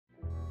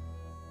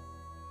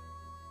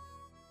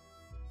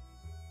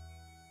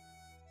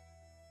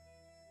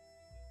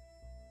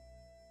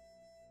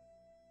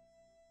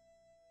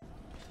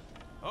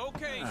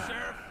Okay,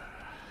 Sheriff.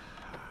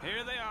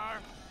 Here they are.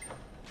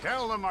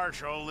 Tell the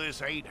Marshal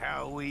this ain't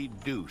how we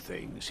do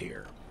things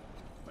here.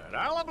 But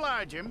I'll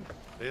oblige him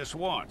this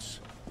once.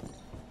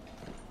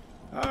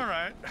 All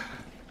right.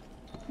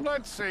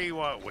 Let's see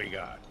what we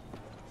got.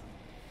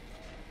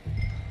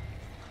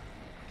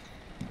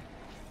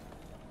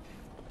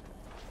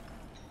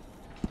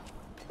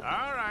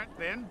 All right,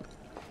 then.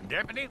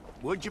 Deputy,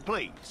 would you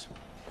please?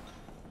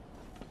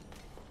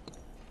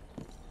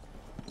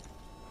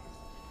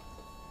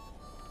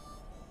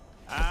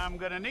 I'm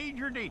gonna need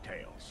your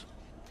details.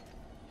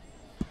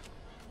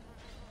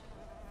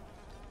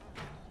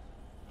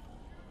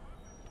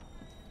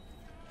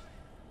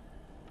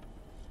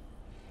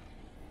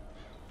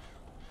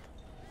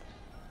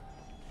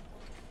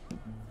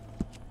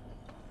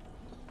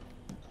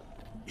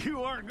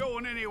 You aren't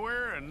going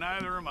anywhere, and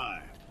neither am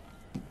I.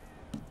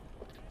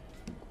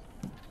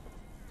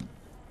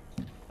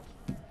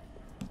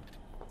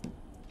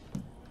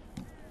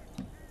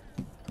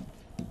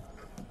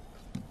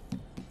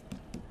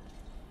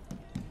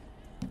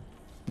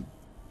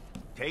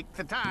 Take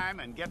the time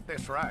and get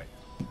this right.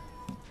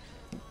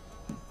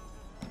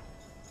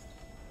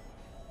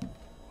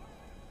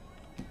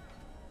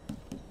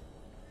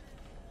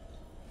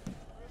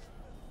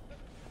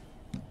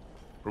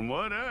 From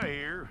what I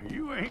hear,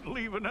 you ain't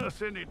leaving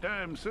us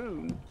anytime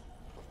soon.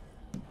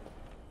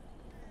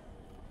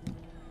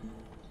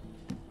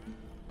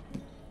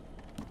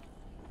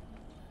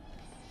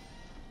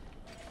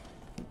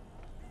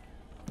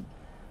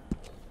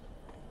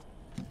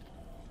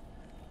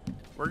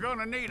 We're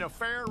gonna need a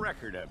fair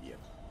record of you.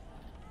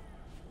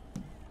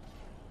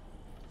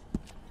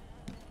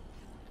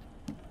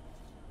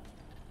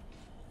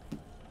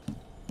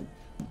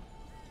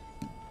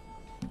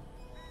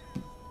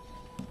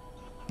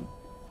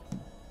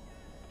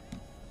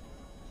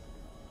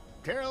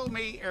 Tell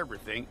me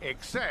everything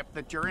except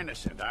that you're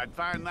innocent. I'd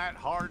find that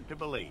hard to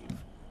believe.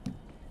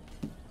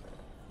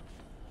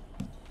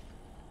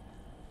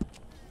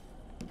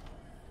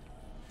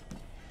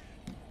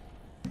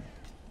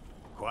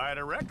 Quite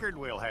a record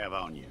we'll have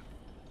on you.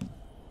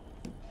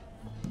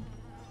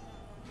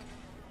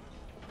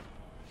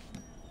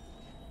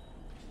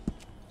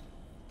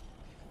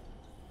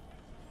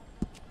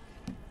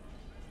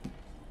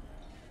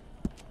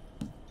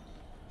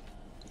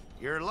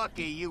 You're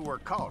lucky you were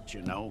caught,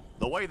 you know.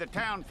 The way the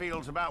town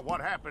feels about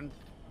what happened,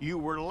 you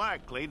were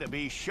likely to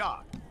be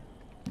shot.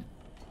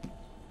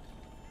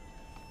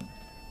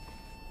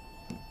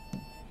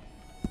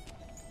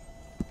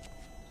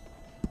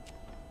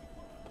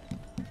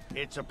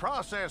 It's a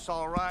process,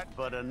 all right,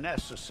 but a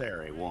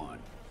necessary one.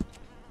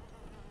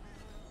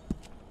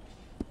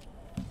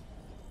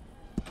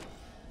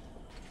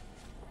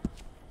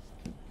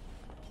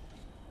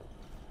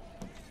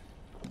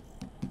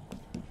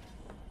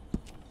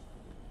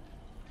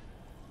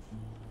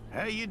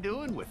 How you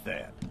doing with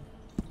that?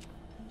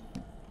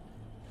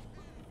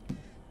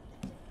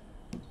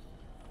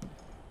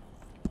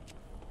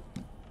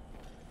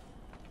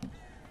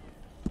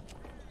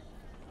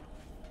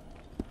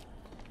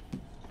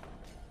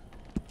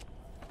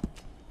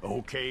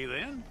 Okay,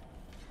 then.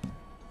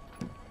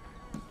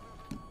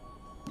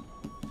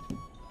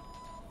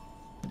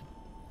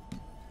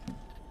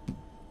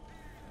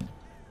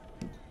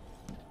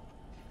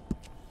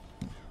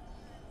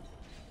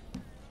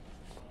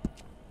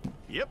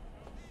 Yep.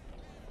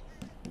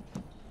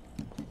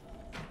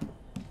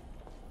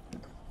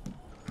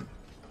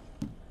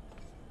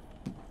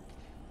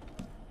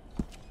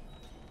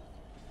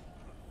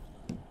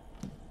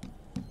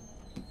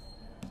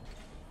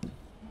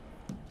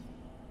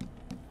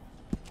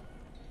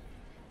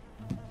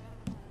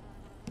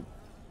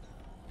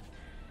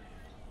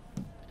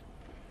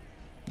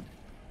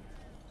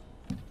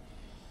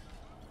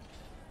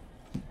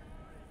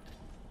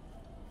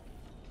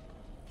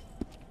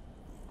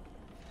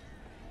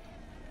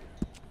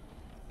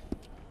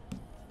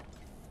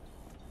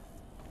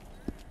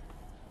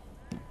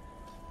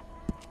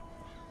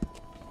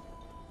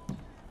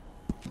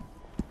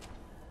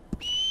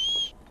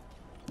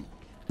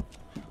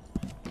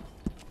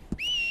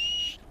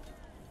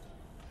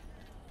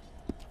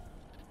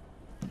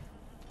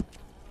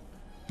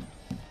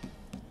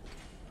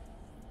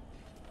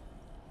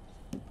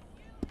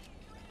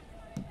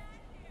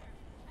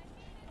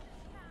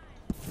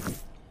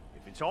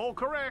 It's all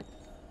correct.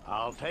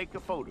 I'll take a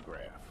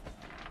photograph.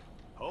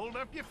 Hold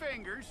up your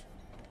fingers.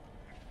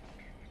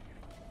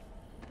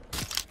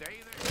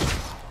 Stay there.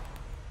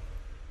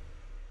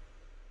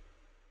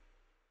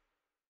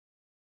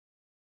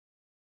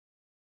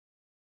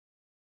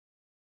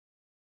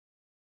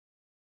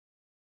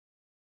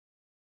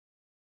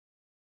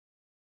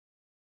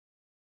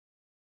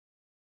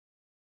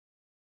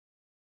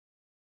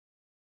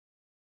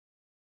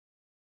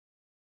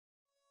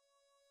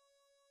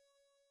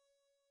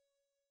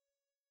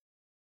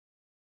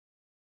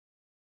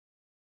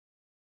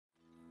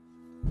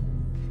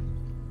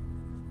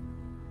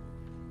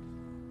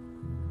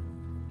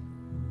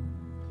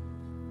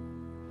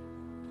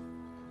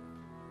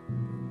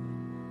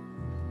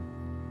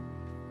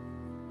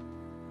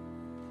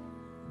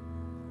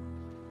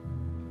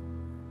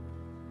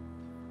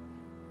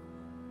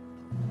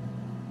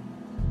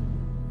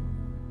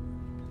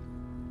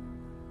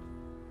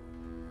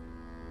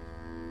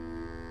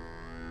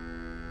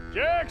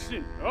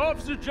 Jackson!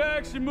 Officer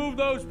Jackson, move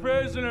those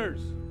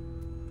prisoners!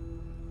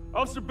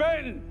 Officer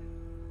Benton!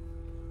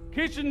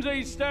 Kitchens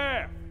aid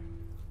staff!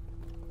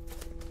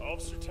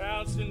 Officer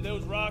Townsend,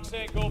 those rocks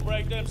ain't gonna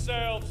break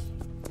themselves.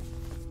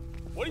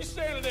 What are you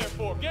standing there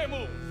for? Get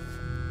moving!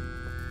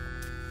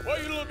 What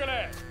are you looking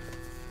at?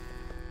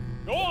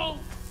 Go on,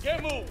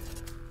 get moving!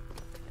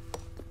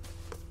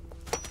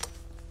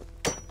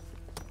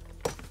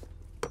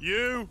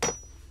 You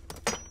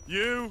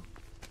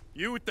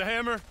with the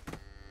hammer,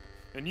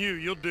 and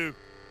you'll do.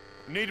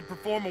 We need to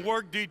perform a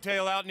work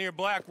detail out near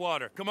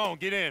Blackwater. Come on,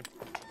 get in.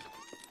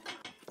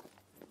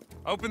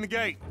 Open the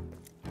gate.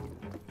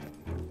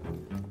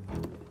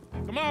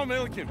 Come on,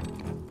 Milliken.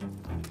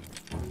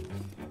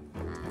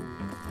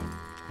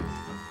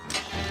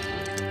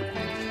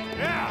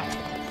 Yeah!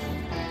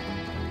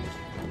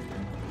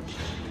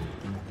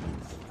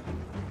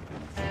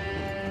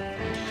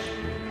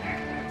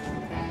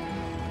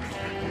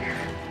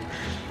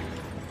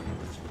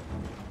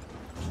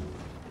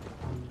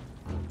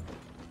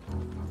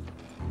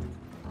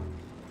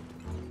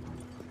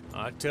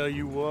 I tell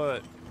you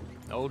what,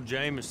 old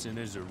Jameson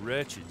is a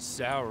wretched,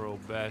 sour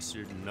old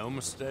bastard, and no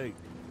mistake.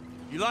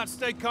 You lot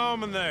stay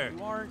calm in there.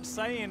 You aren't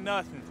saying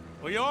nothing.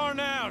 Well, you are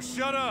now.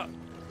 Shut up.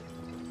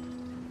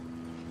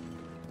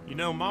 You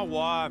know, my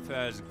wife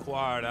has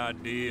acquired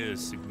ideas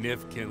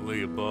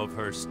significantly above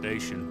her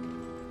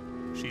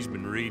station. She's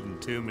been reading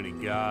too many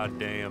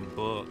goddamn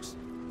books.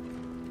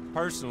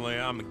 Personally,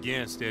 I'm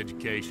against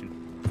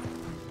education.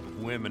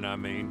 Women, I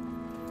mean.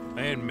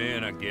 And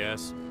men, I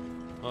guess.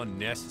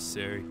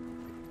 Unnecessary.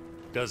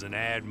 Doesn't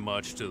add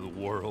much to the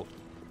world.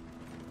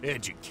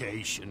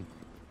 Education.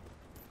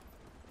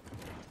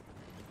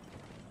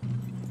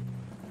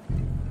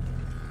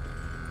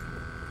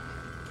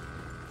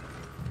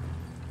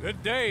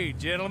 Good day,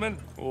 gentlemen.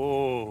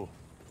 Oh.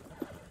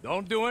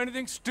 Don't do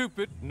anything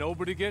stupid.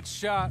 Nobody gets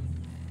shot.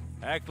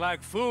 Act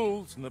like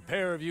fools, and the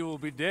pair of you will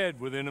be dead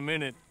within a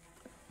minute.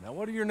 Now,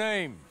 what are your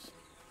names?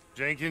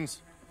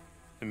 Jenkins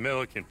and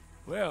Milliken.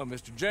 Well,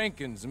 Mr.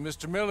 Jenkins and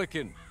Mr.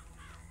 Milliken,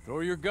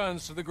 throw your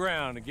guns to the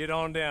ground and get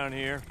on down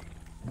here.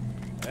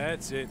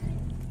 That's it.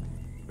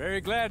 Very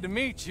glad to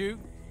meet you.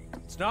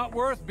 It's not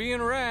worth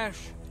being rash.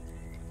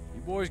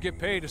 You boys get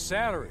paid a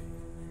salary.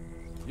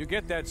 You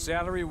get that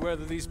salary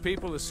whether these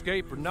people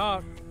escape or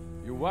not.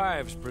 Your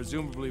wives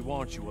presumably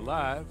want you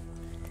alive.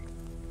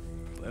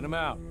 Let them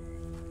out.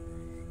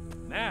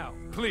 Now,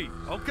 please.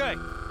 Okay.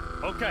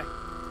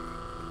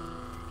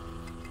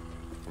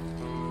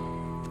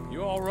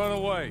 You all run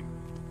away.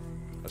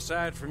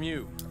 Aside from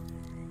you.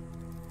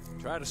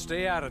 Try to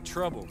stay out of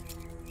trouble.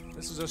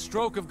 This is a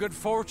stroke of good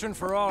fortune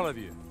for all of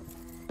you.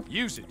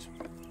 Use it.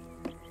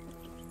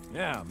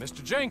 Now,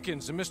 Mr.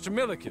 Jenkins and Mr.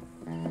 Milliken,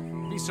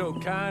 be so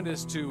kind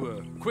as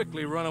to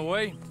quickly run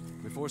away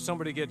before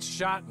somebody gets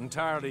shot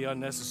entirely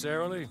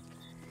unnecessarily.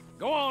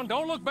 Go on,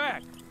 don't look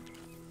back.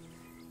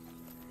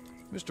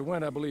 Mr.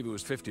 Wendt, I believe it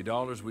was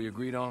 $50 we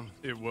agreed on.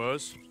 It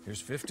was. Here's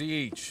 50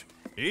 each.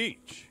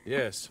 Each?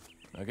 Yes.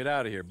 Now get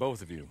out of here,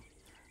 both of you.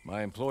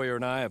 My employer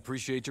and I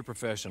appreciate your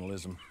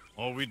professionalism.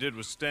 All we did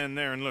was stand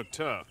there and look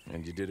tough.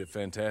 And you did it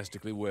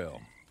fantastically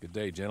well. Good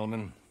day,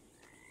 gentlemen.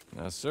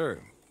 Now,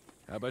 sir,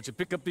 how about you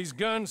pick up these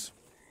guns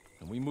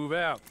and we move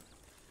out?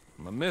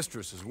 My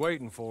mistress is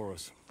waiting for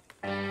us.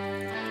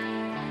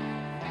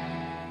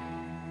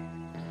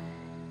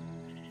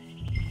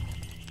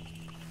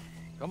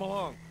 Come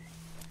along.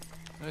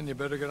 And you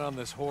better get on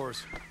this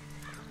horse.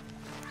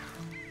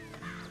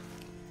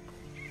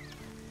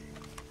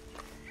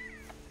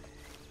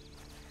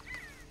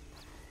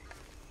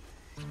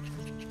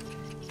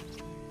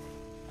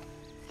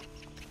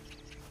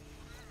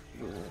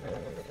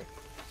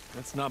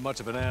 It's not much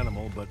of an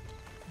animal, but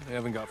they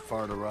haven't got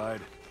far to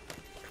ride.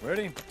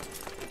 Ready?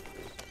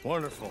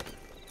 Wonderful.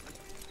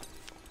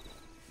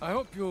 I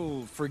hope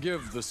you'll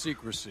forgive the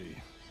secrecy.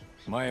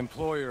 My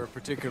employer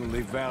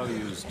particularly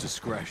values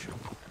discretion.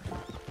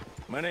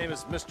 My name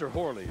is Mr.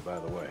 Horley, by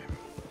the way.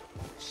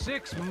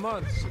 6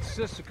 months at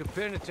Sisika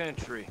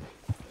Penitentiary,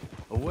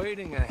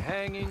 awaiting a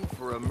hanging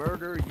for a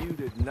murder you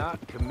did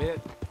not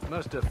commit.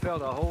 Must have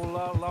felt a whole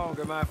lot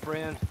longer, my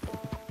friend.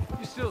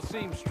 You still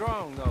seem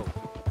strong, though.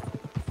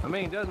 I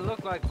mean, doesn't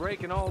look like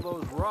breaking all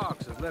those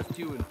rocks has left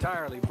you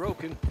entirely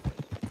broken,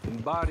 in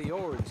body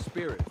or in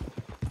spirit.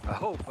 I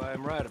hope I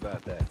am right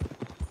about that.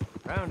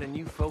 Rounding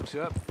you folks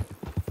up,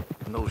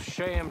 and those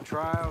sham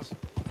trials,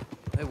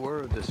 they were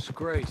a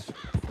disgrace.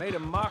 Made a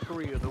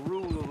mockery of the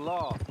rule of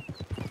law.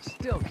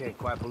 Still can't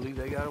quite believe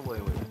they got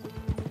away with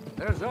it.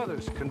 There's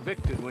others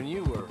convicted when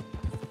you were.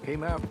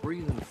 Came out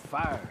breathing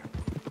fire.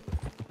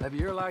 Maybe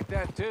you're like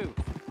that too.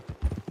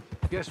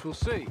 Guess we'll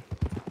see.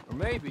 Or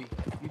maybe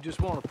you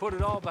just want to put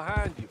it all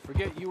behind you,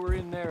 forget you were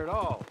in there at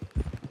all.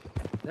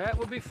 That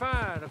would be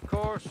fine, of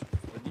course,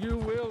 but you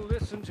will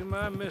listen to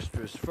my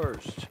mistress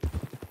first.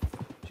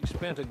 She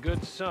spent a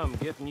good sum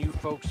getting you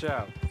folks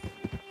out.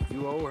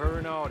 You owe her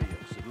an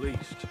audience, at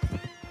least.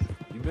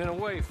 You've been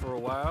away for a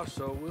while,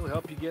 so we'll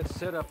help you get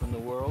set up in the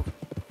world.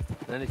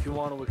 Then if you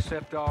want to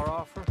accept our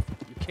offer,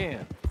 you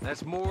can.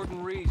 That's more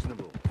than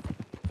reasonable.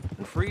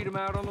 And freedom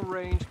out on the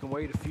range can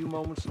wait a few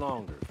moments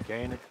longer,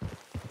 can't it?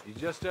 He's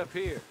just up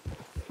here.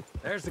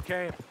 There's the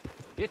camp.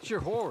 It's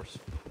your horse.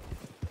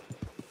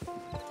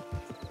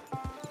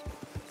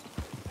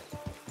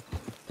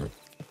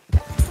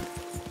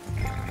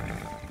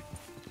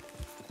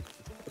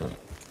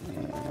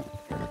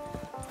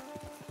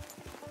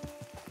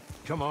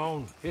 Come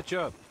on, hitch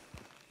up.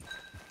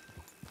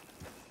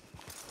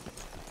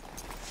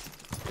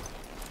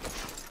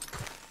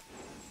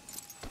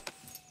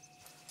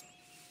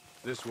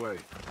 This way.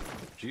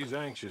 She's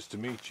anxious to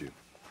meet you.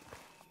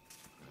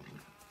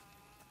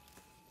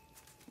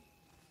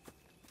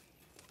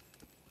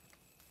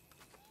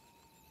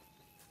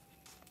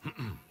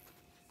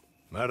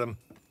 Madam,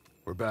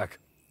 we're back.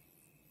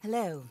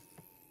 Hello.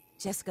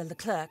 Jessica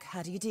Leclerc,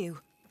 how do you do?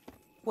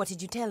 What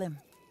did you tell him?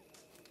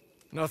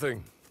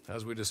 Nothing,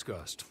 as we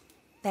discussed.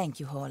 Thank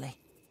you, Hawley.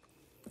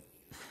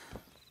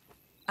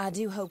 I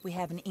do hope we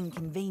haven't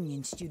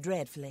inconvenienced you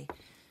dreadfully.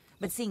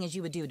 But seeing as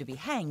you were due to be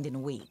hanged in a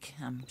week,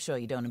 I'm sure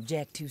you don't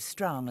object too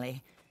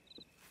strongly.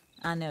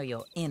 I know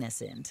you're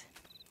innocent.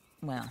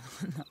 Well,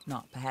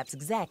 not perhaps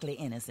exactly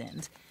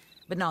innocent,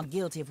 but not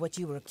guilty of what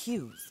you were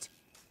accused.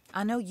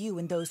 I know you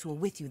and those who were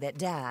with you that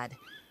died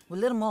were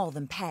little more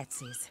than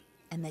patsies,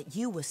 and that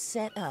you were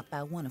set up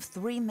by one of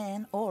 3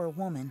 men or a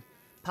woman,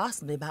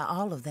 possibly by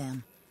all of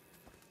them.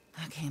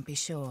 I can't be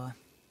sure,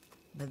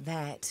 but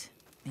that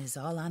is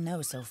all I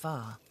know so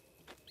far.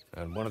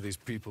 And one of these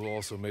people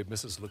also made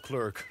Mrs.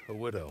 Leclerc a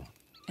widow.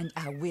 And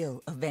I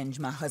will avenge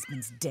my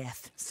husband's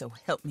death, so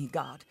help me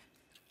God.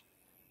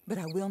 But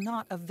I will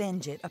not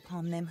avenge it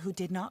upon them who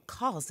did not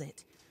cause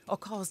it, or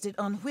caused it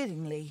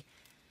unwittingly.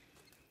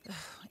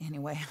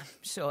 Anyway, I'm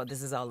sure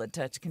this is all a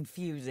touch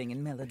confusing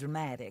and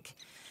melodramatic.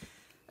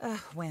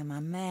 Where are my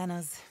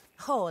manners?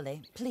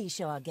 Hawley, please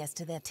show our guests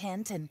to their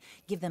tent and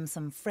give them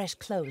some fresh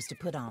clothes to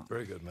put on.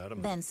 Very good,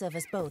 madam. Then serve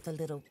us both a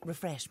little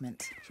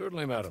refreshment.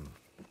 Certainly, madam.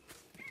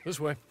 This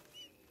way.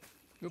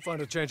 You'll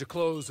find a change of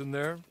clothes in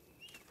there,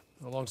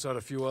 alongside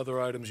a few other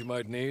items you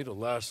might need, a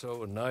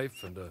lasso, a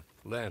knife, and a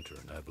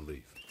lantern, I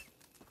believe.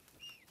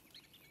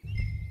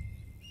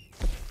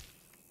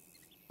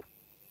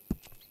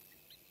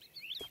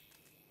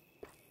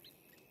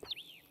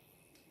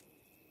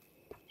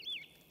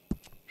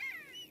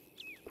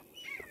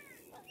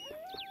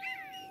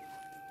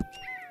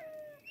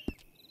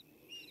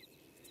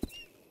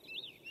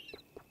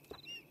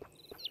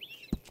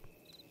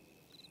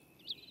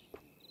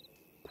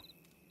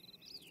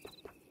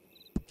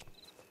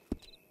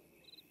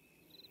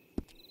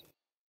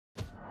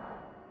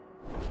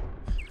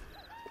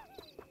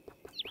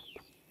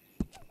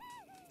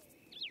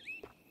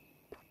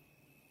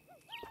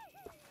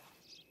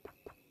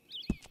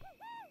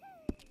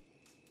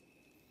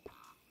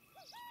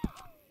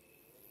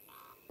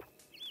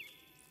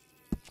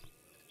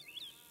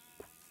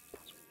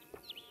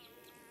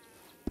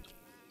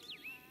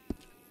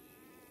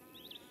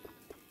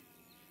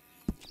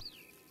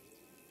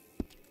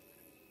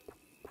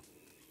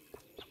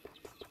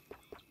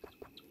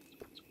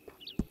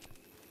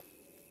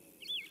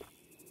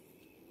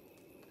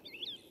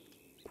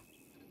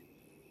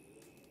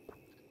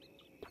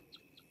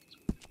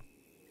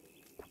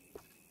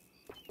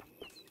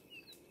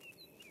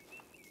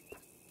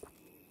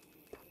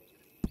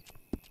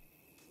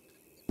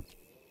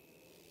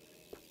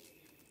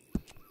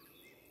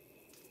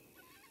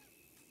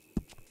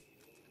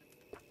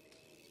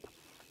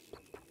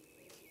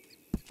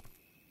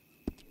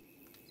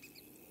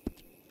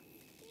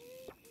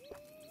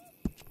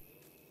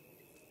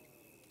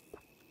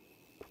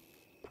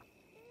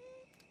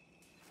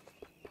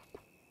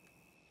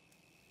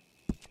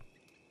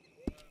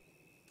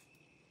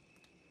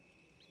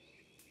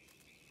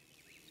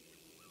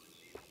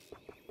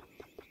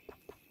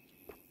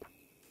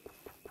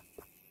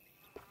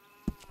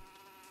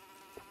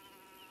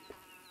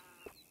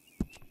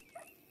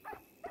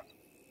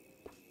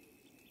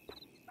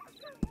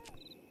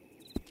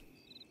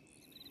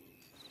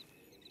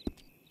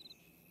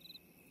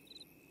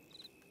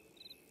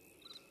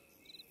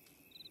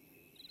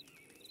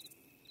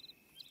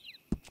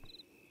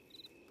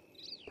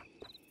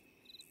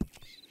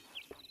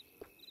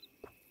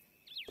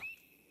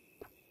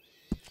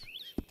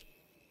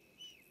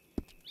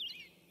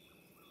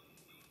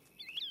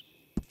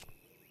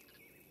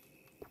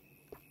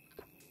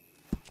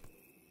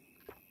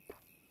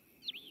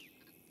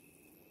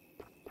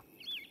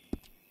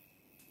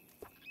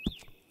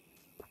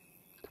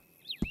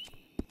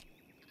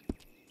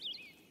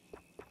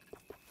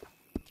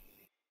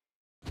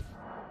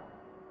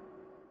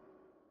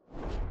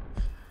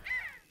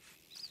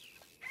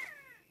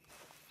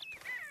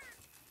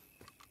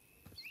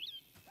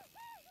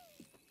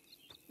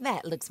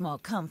 That looks more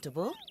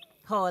comfortable.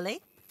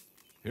 Hawley?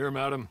 Here,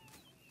 madam.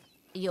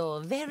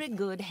 Your very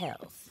good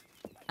health.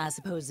 I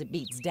suppose it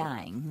beats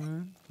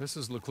dying,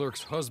 Mrs.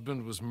 Leclerc's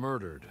husband was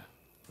murdered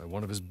by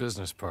one of his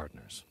business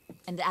partners.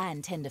 And I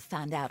intend to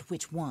find out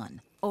which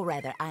one. Or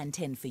rather, I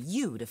intend for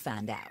you to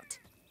find out.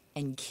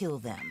 And kill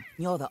them.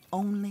 You're the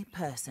only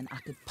person I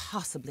could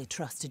possibly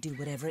trust to do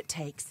whatever it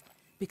takes.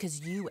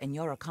 Because you and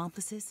your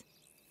accomplices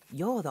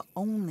You're the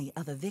only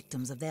other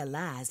victims of their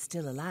lies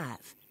still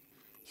alive.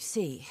 You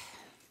see,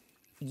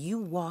 you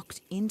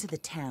walked into the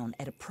town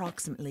at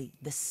approximately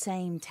the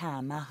same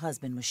time my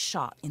husband was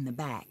shot in the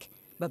back,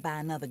 but by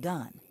another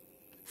gun,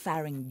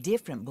 firing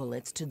different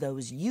bullets to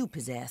those you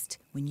possessed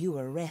when you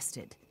were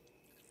arrested.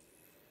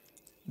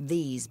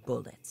 These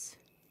bullets,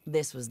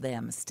 this was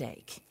their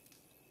mistake.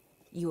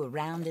 You were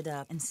rounded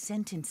up and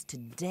sentenced to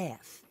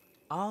death,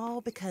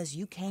 all because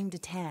you came to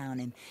town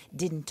and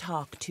didn't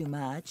talk too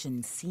much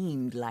and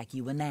seemed like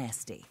you were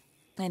nasty.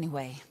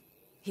 Anyway,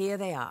 here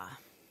they are,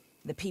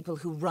 the people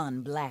who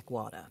run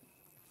Blackwater.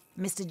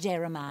 Mr.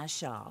 Jeremiah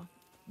Shaw,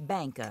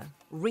 banker,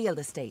 real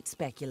estate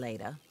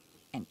speculator,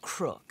 and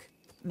crook.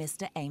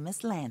 Mr.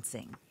 Amos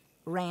Lansing,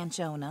 ranch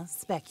owner,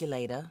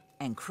 speculator,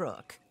 and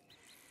crook.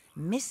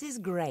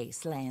 Mrs.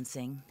 Grace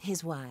Lansing,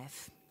 his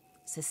wife,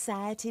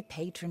 society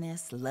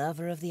patroness,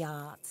 lover of the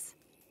arts,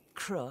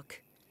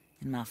 crook,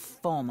 and my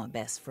former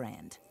best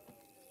friend,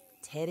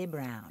 Teddy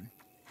Brown,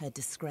 her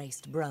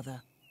disgraced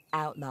brother,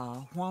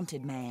 outlaw,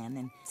 wanted man,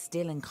 and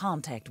still in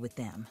contact with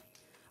them.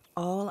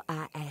 All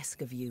I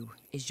ask of you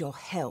is your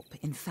help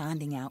in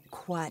finding out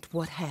quite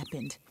what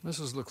happened.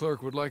 Mrs.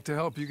 Leclerc would like to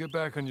help you get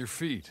back on your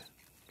feet.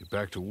 Get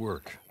back to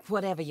work.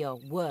 Whatever your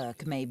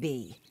work may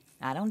be,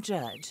 I don't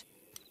judge.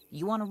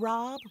 You want to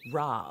rob?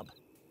 Rob.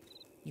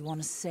 You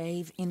want to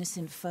save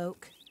innocent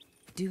folk?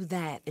 Do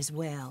that as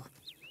well.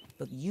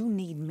 But you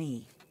need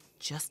me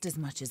just as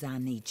much as I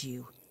need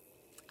you.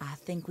 I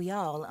think we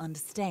all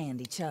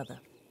understand each other.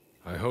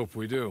 I hope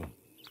we do.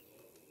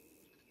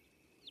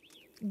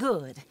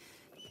 Good.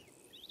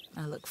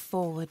 I look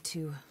forward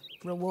to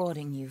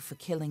rewarding you for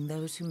killing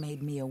those who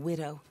made me a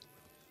widow.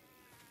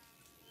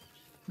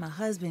 My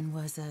husband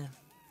was a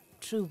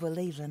true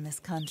believer in this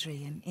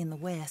country and in the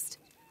West.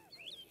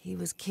 He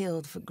was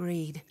killed for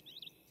greed.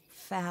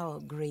 Foul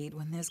greed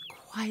when there's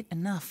quite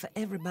enough for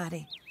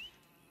everybody.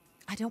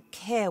 I don't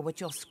care what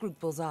your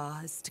scruples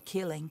are as to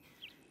killing.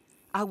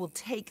 I will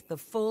take the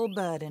full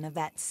burden of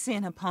that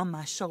sin upon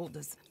my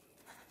shoulders.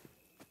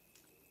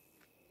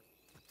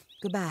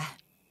 Goodbye,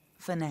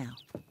 for now.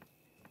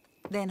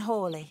 Then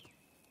Hawley,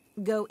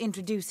 go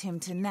introduce him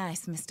to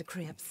nice Mr.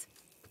 Cripps.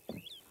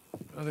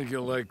 I think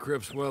you'll like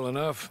Cripps well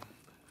enough.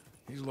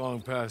 He's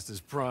long past his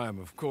prime,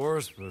 of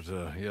course, but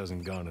he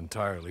hasn't gone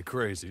entirely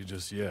crazy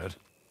just yet.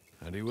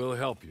 And he will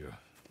help you,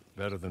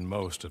 better than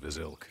most of his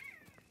ilk.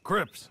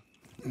 Cripps!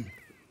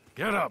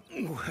 Get up!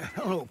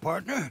 Hello,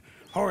 partner.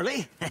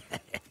 Hawley.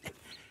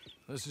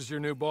 This is your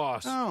new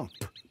boss. Oh,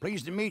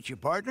 pleased to meet you,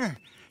 partner.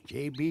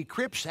 J.B.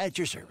 Cripps at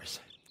your service.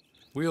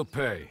 We'll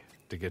pay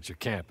to get your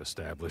camp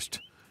established.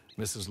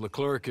 Mrs.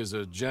 Leclerc is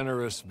a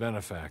generous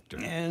benefactor.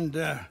 And,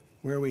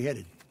 where are we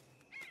headed?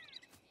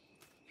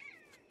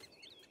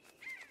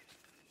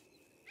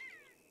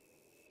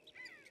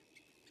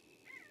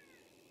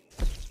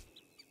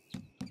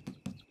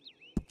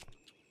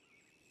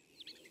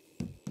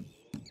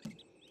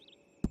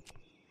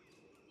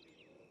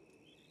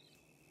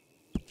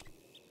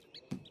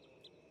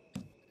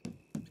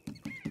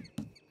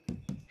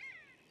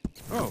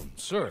 Oh,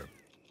 sir.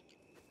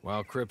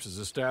 While Cripps is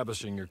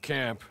establishing your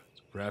camp,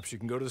 perhaps you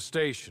can go to the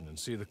station and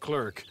see the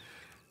clerk,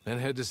 then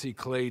head to see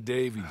Clay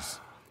Davies.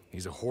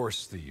 He's a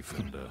horse thief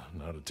and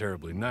not a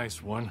terribly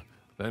nice one.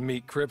 Then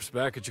meet Cripps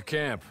back at your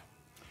camp.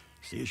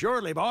 See you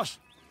shortly, boss.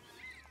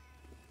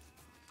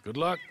 Good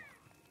luck.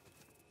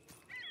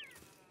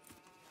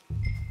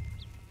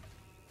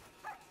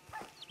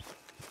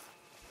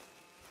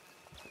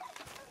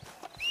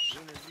 As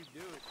soon as you do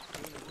it, the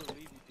sooner we'll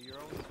leave you to your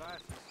own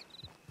devices.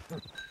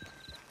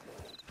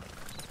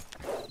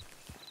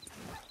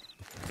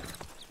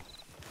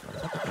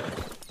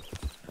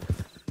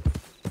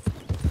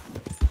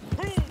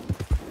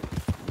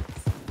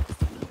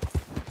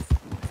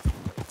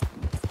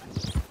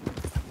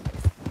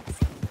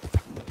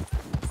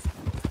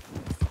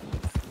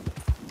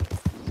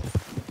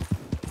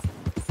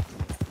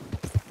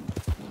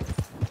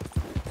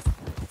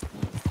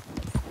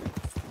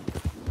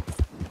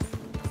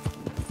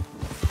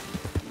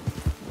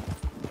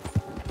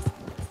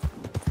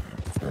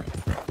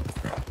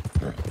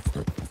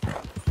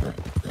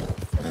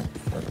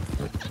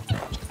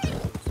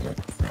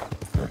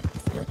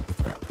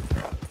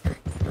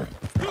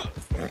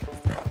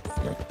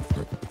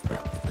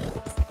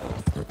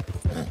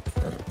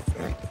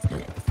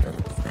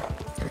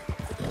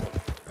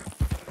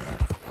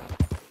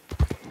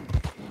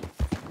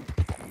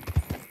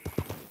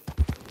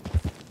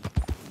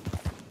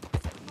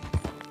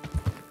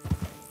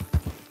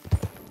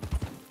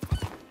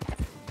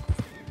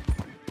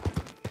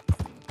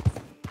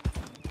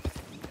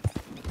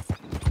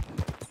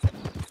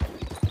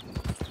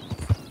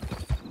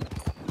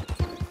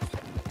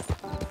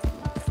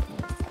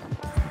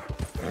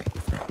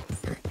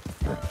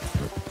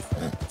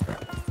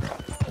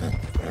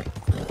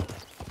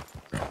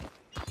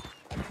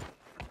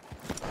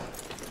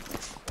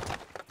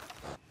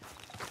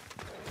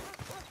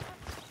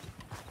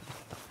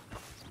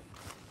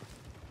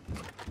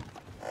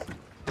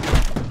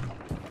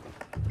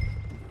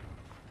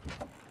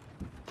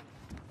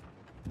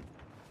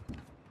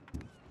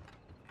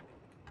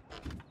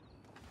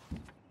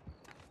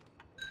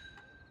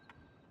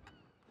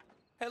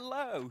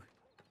 hello.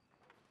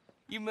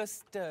 You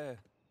must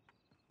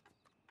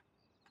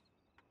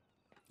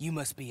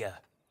be,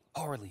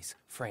 Harley's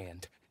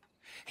friend.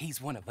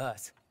 He's one of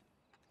us.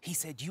 He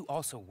said you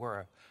also were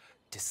a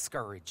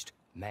discouraged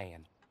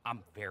man.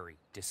 I'm very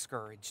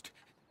discouraged.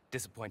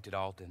 Disappointed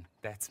Alden,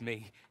 that's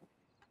me.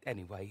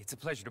 Anyway, it's a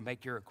pleasure to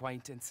make your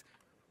acquaintance.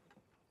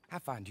 I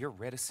find your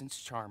reticence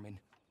charming.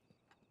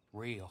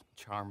 Real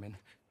charming.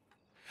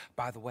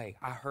 By the way,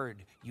 I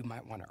heard you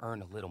might want to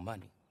earn a little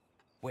money.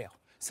 Well,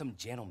 some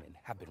gentlemen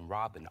have been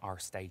robbing our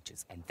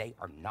stages, and they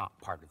are not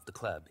part of the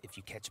club, if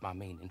you catch my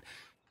meaning.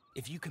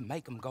 If you can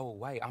make them go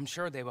away, I'm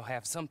sure they will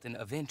have something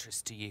of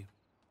interest to you.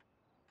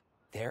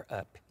 They're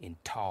up in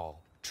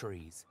tall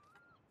trees.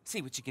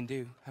 See what you can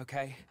do,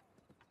 okay?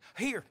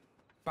 Here,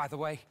 by the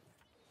way,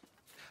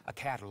 a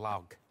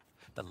catalog.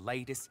 The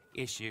latest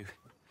issue.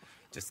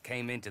 Just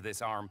came into this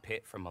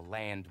armpit from a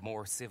land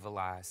more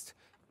civilized.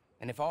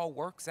 And if all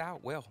works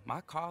out, well,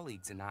 my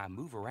colleagues and I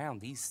move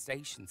around these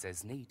stations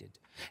as needed.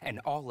 And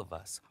all of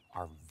us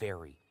are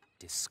very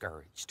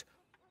discouraged.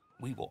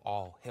 We will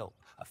all help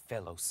a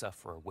fellow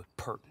sufferer with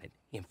pertinent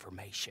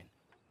information.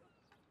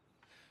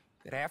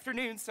 Good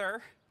afternoon,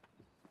 sir.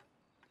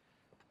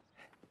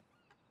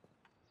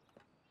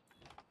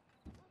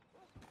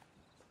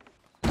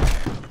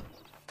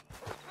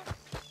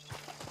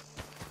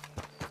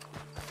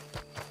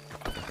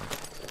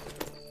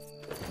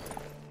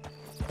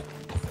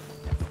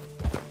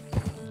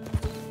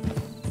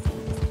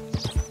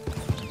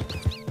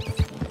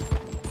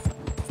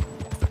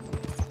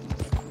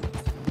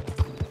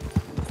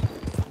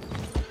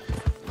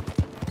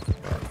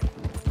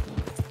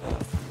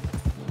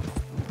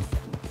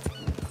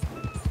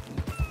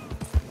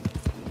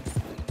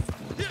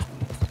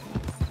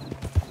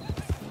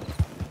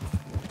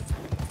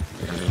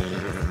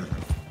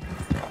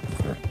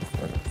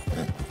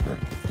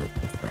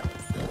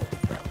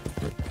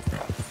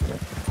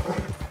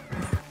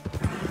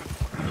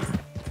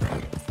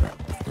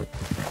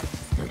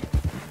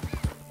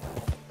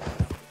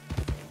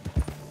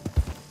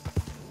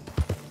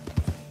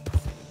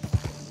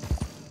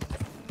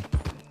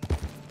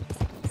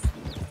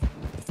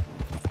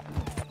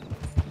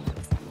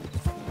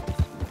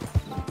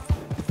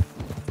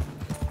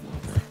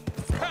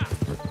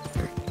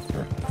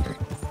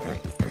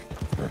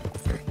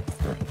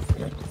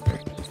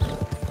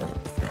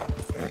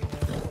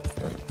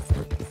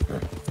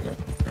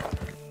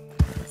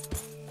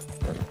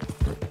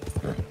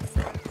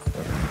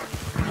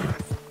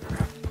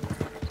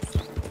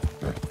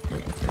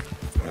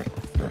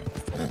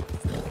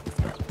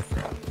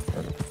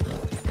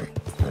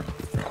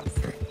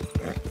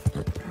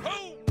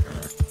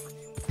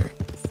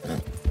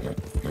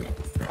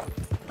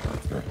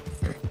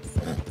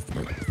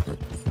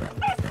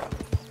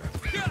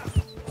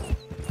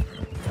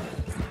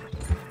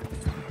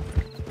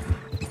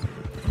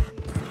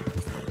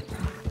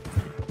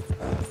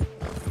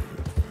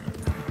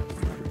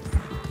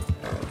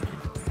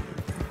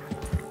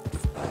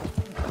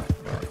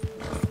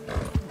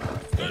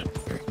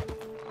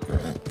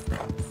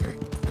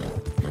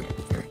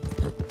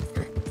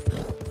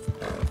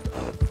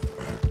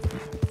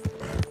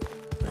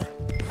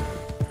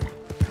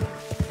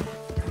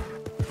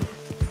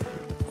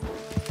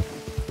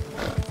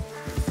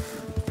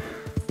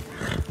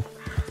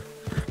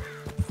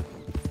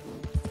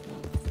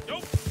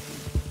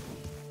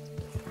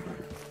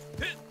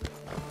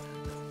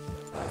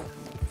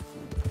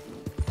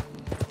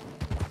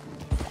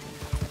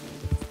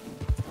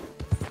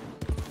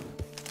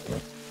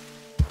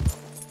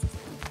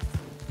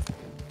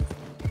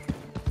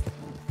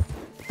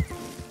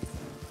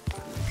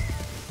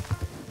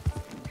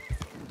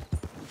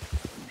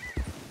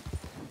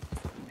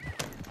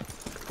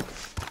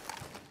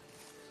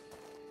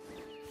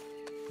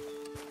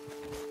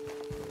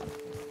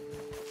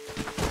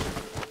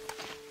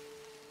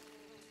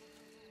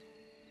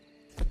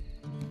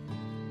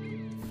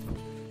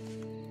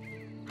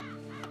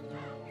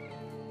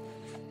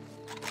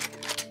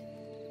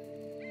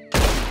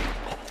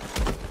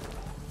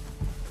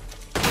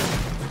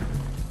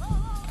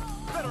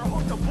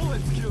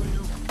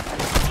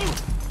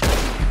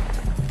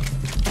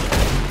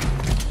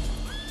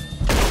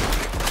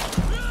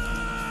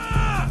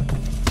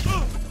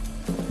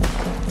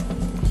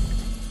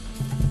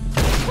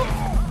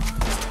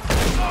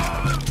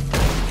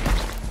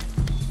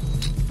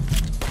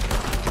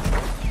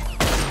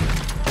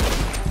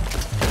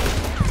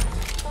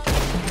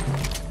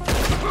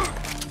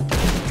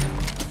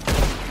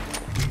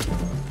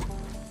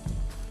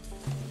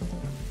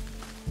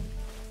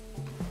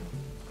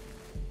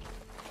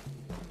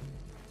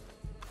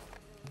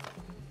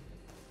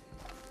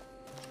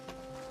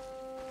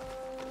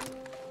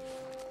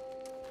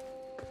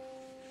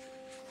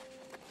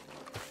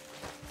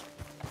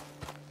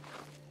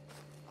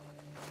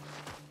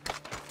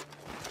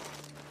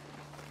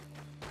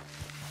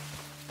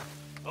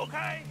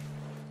 Okay.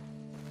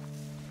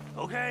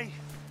 Okay.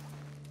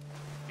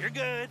 You're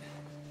good.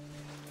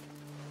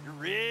 You're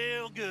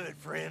real good,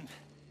 friend.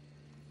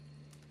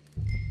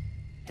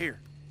 Here.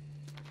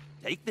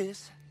 Take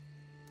this.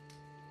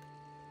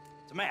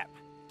 It's a map.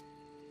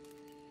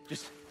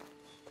 Just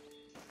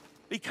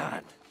be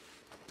kind.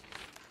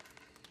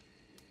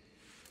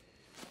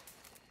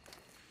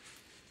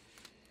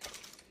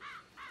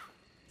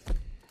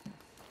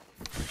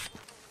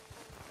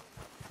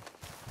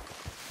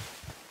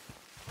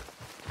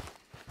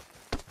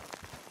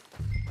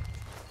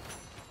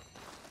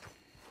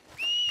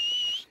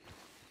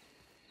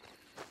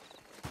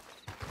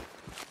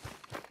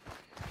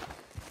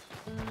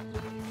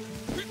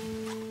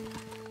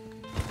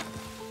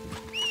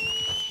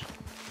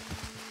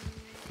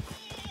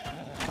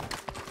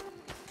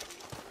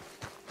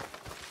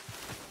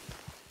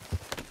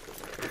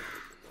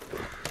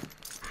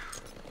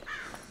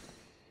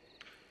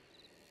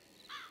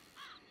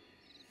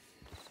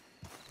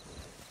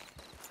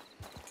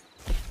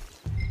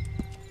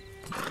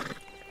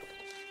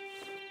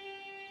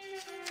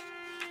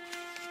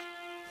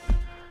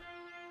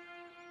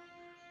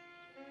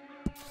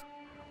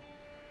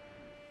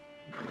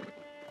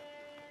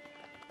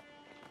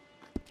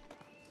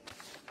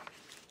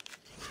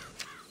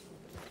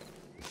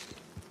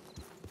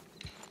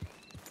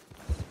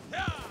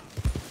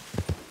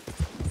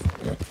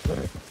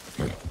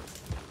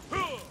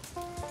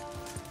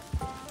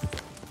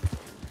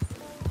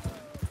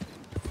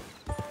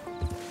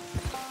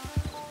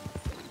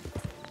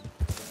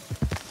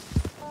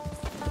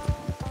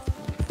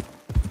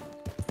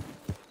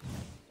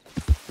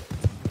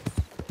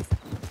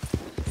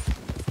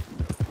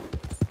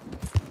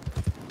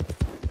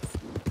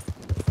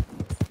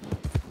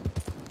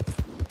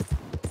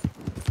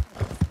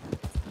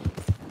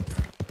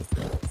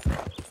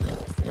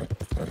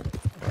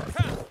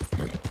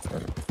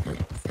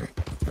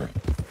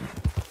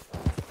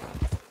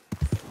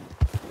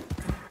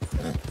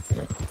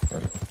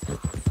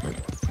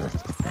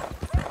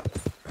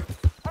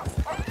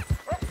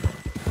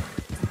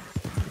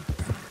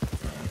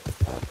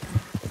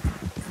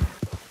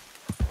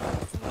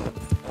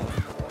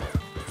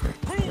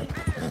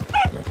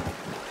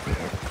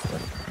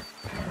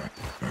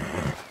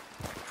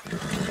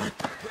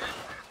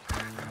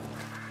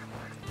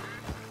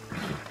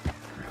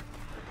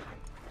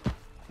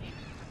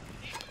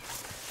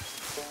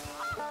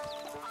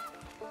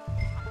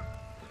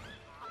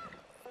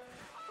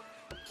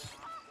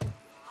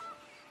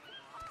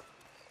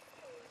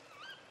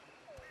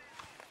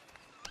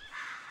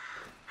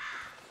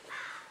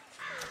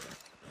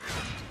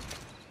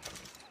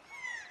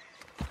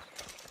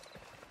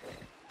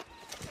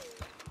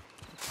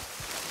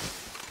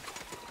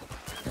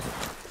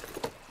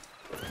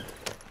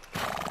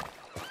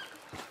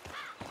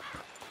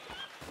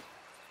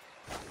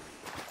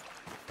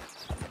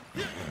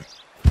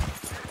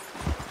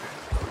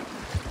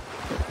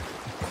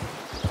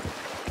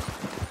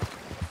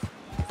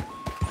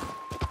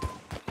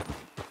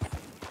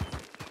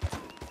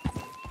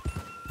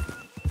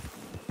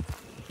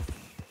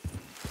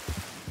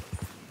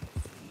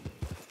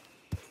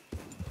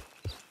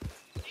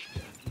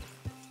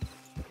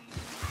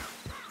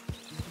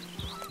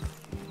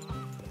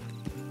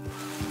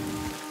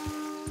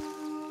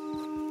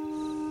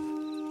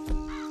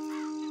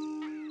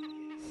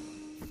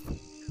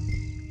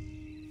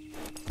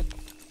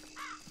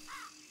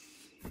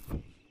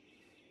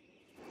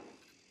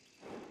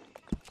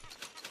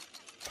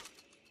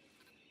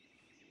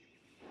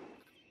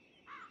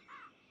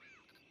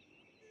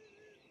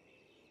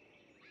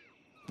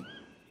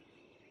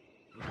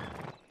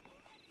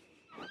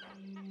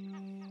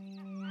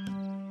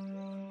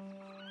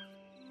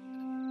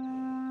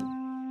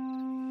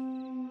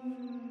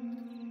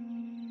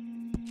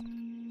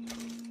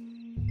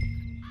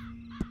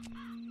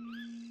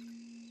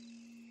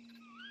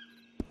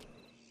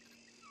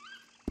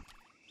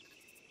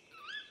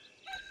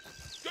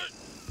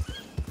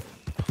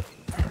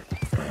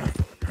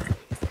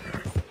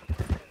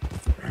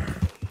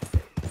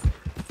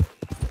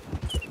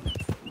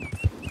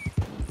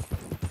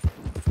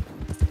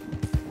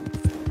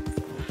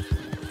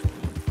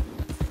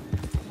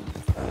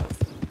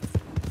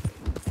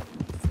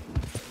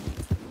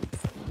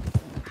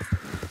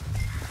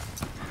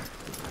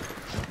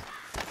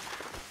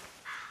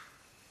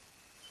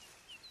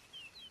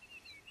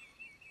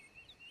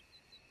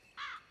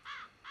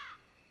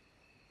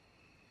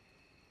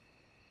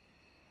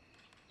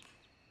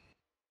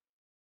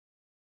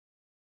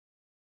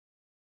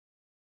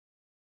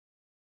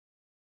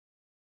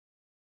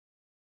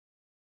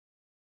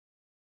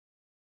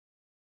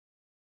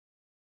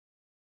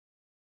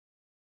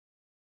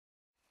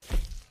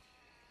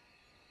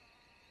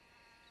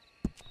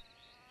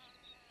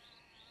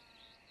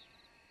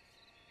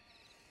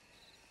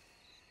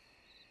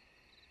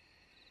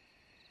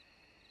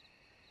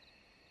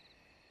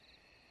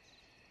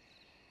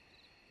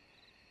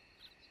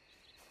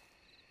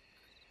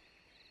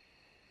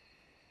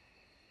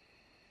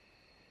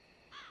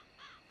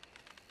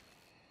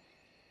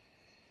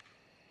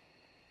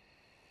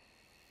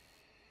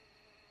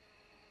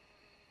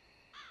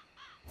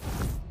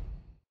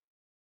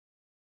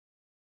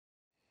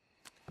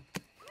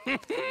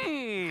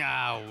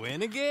 I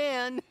win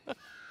again.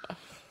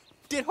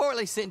 Did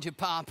Horley send you,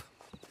 Pop?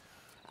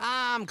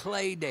 I'm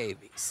Clay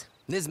Davies.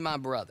 This is my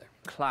brother,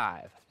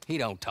 Clive. He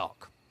don't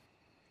talk.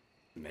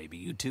 Maybe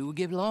you two will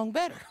get along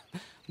better.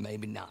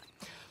 Maybe not.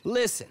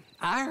 Listen,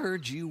 I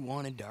heard you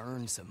wanted to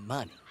earn some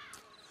money.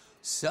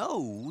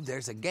 So,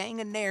 there's a gang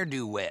of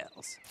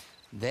ne'er-do-wells.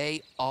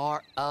 They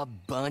are a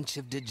bunch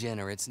of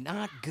degenerates,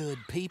 not good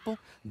people.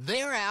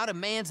 They're out of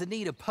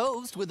Manzanita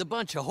Post with a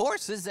bunch of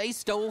horses they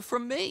stole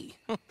from me.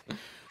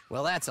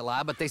 Well, that's a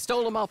lie, but they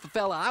stole them off a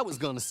fella I was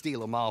gonna steal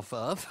them off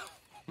of.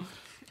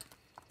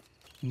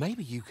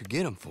 Maybe you could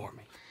get them for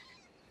me.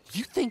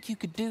 You think you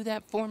could do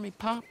that for me,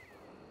 Pop?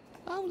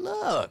 Oh,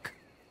 look.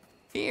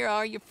 Here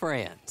are your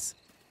friends.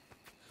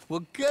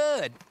 Well,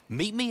 good.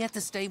 Meet me at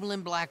the stable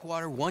in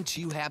Blackwater once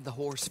you have the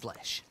horse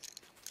flesh.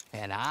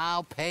 And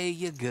I'll pay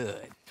you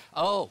good.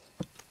 Oh,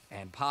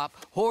 and Pop,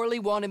 Horley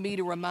wanted me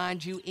to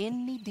remind you,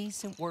 any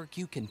decent work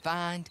you can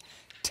find,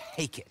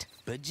 take it.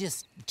 But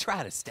just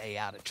try to stay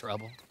out of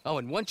trouble. Oh,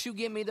 and once you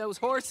give me those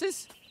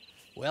horses,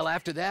 well,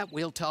 after that,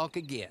 we'll talk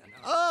again.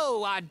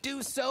 Oh, I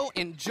do so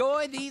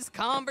enjoy these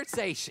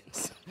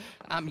conversations.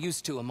 I'm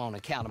used to them on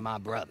account of my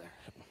brother.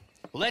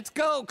 Let's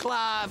go,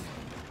 Clive.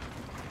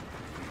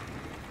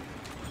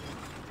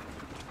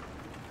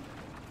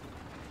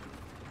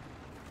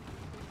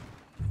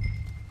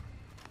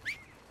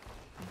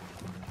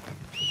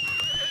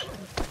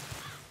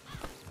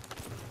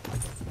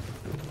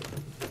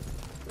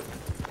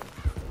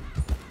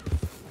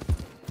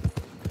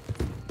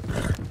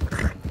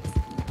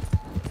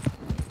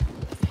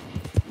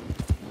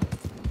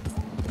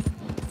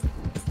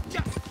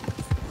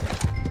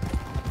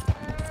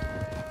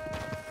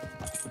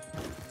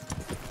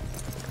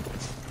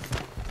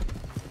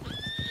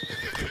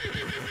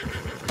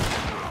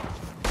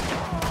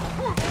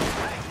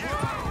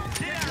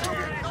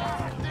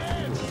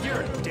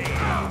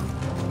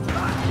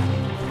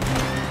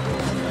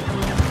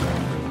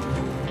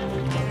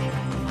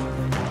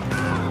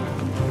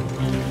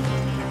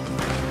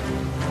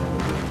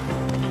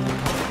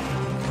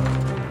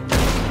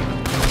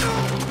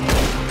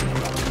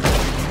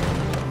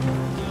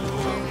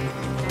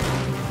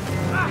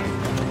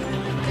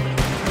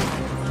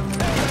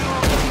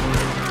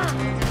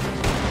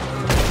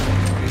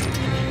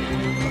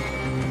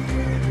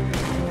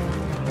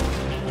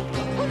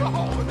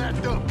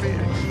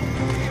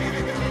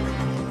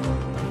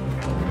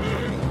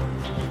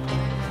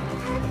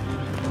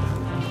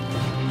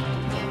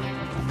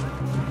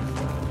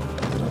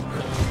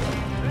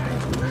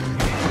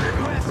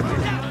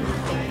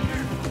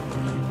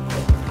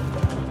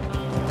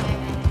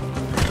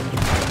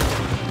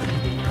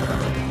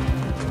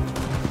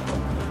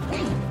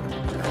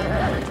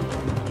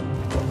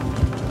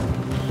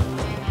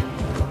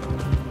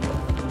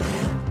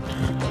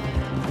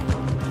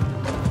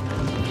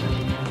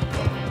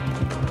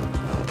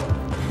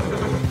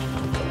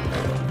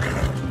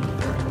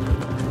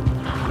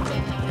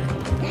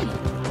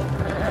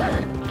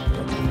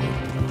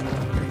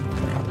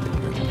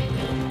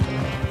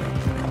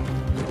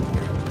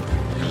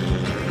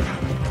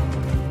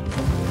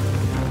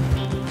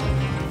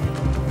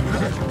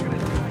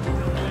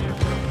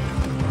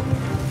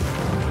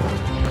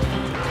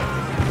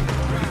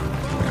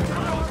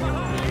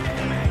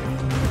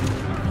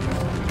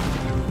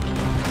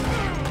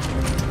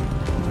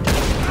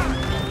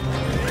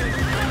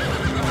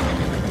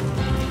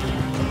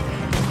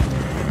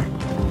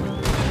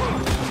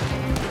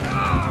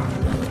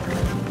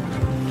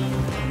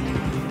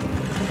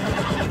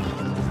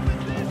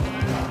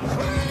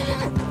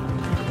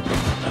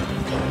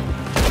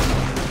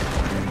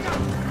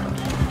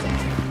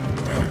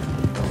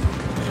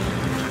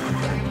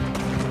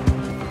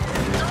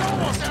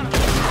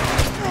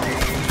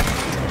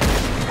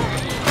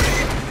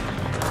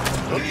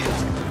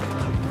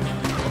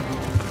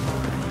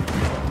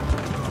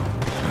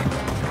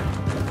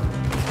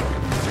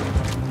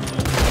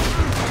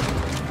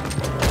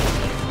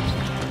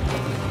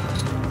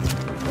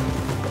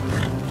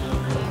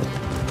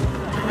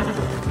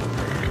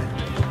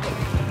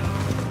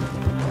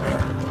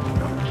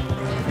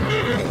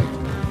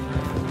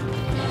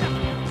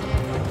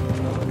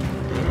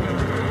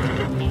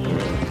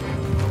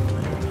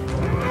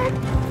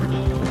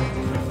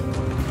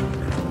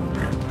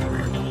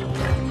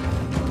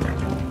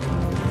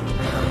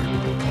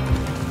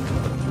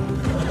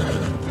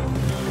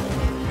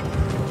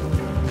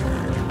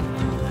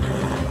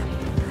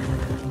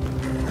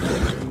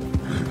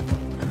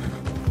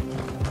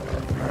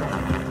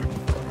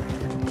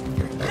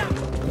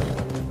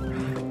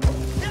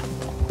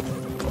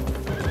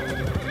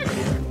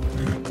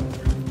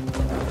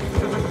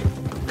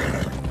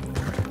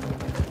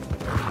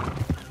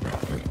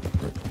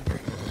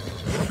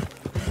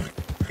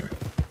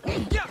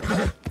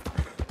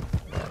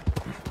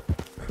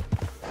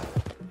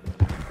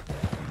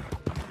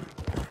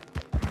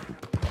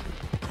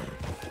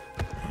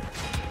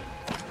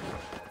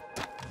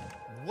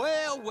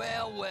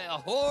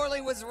 Well,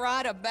 Horley was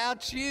right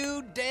about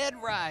you, dead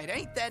right.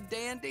 Ain't that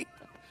dandy?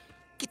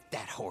 Get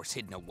that horse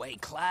hidden away,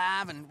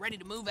 Clive, and ready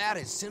to move out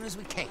as soon as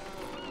we can.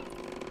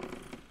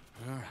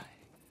 All right.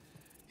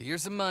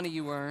 Here's the money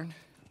you earned.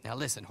 Now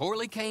listen,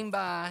 Horley came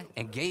by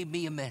and gave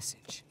me a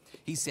message.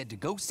 He said to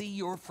go see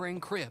your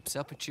friend Cripps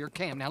up at your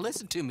camp. Now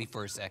listen to me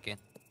for a second.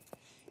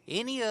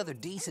 Any other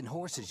decent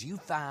horses you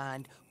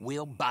find,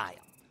 we'll buy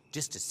them.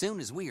 Just as soon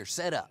as we are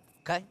set up,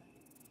 okay?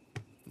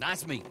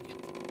 Nice meeting you.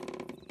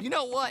 You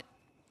know what?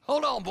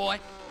 Hold on, boy.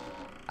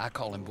 I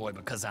call him boy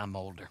because I'm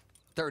older.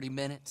 30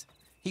 minutes,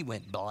 he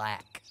went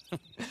black.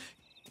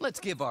 Let's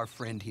give our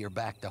friend here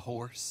back the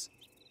horse.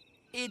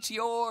 It's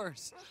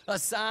yours. A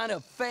sign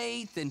of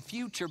faith and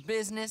future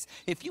business.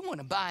 If you want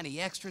to buy any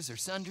extras or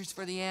sundries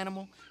for the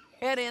animal,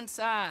 head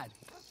inside.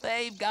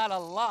 They've got a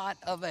lot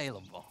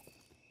available.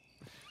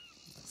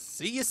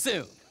 See you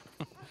soon.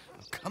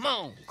 Come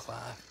on,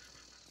 Clive.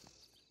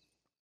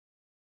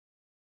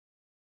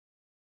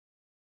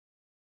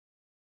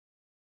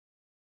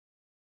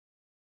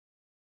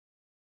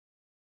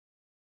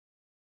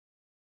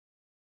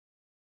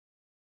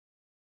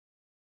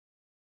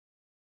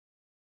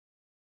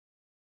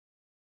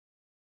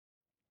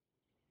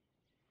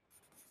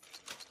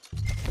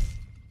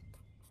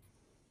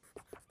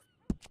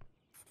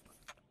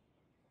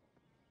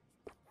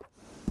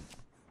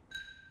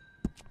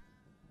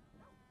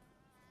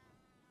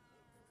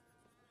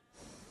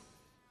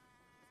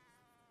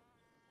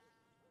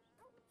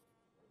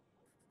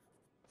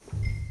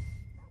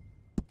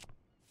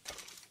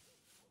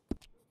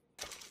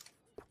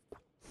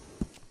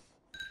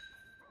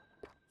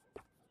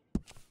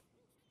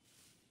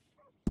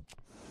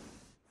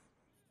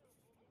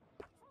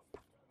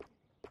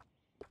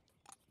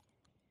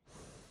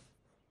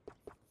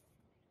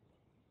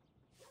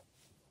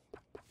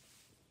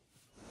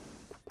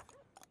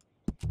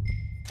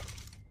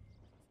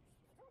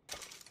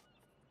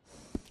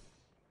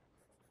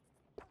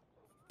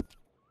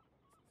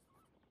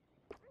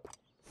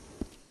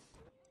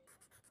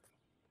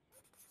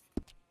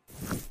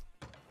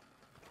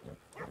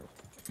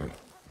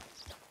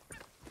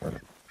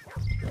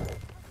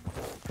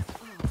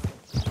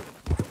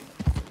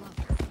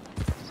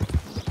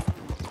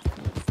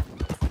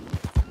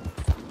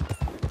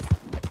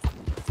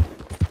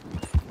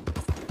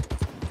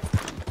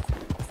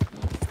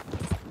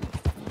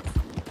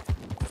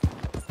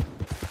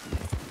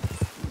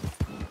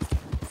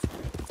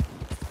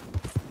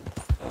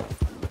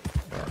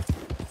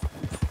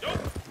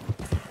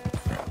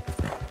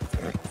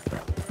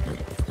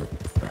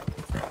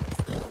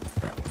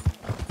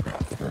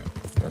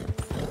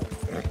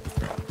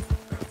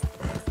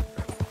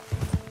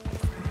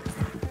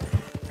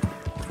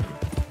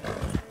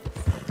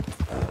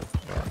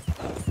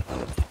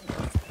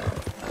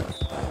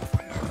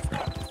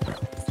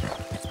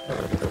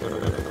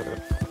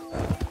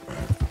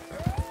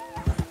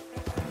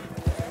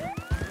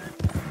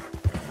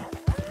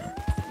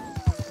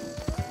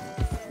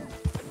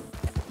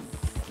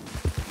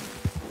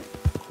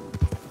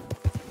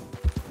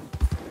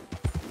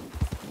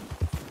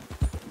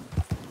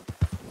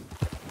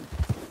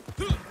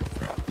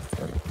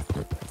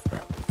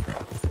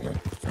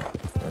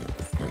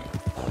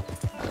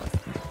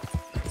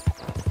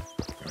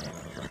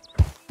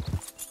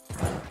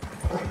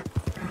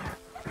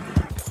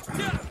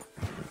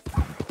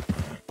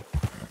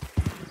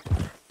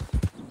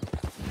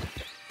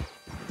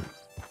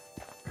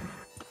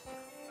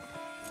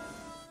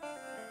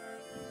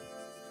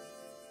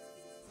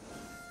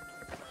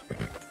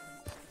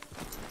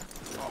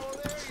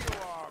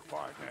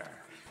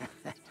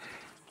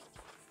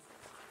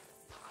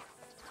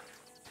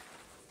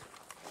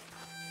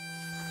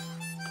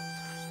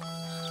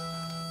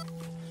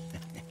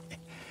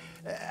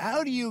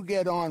 How do you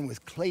get on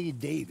with Clay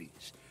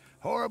Davies?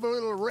 Horrible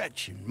little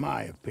wretch, in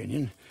my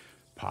opinion.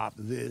 Pop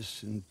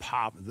this and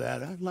pop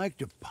that. I'd like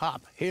to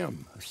pop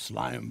him, a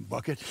slime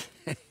bucket.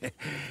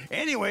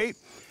 Anyway,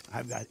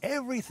 I've got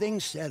everything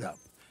set up.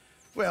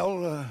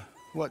 Well,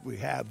 what we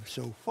have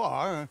so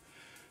far,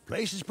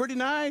 place is pretty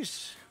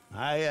nice.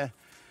 I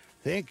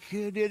think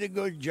you did a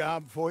good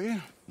job for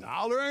you.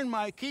 I'll earn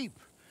my keep.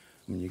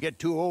 When you get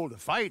too old to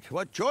fight,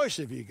 what choice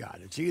have you got?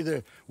 It's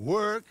either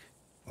work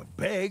or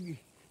beg,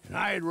 and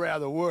I'd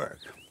rather work.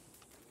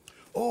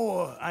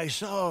 Oh, I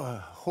saw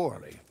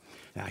Horley.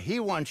 Now, he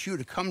wants you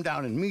to come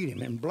down and meet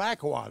him in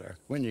Blackwater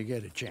when you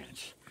get a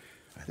chance.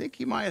 I think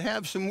he might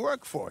have some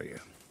work for you.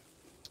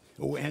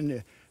 Oh,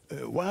 and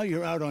while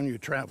you're out on your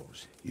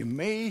travels, you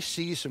may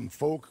see some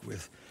folk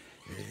with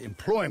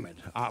employment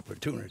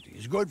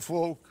opportunities. Good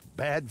folk,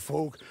 bad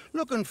folk,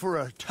 looking for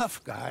a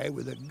tough guy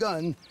with a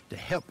gun to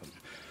help them.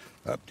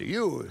 Up to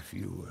you if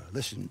you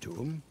listen to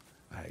them,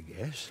 I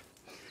guess.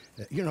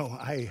 You know,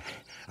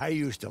 I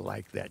used to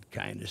like that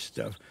kind of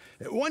stuff.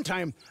 One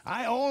time,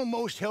 I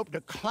almost helped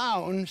a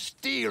clown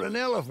steal an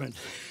elephant.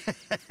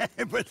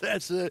 But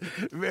that's a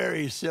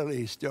very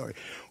silly story.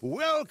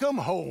 Welcome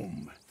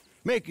home.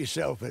 Make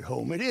yourself at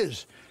home. It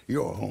is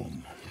your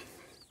home.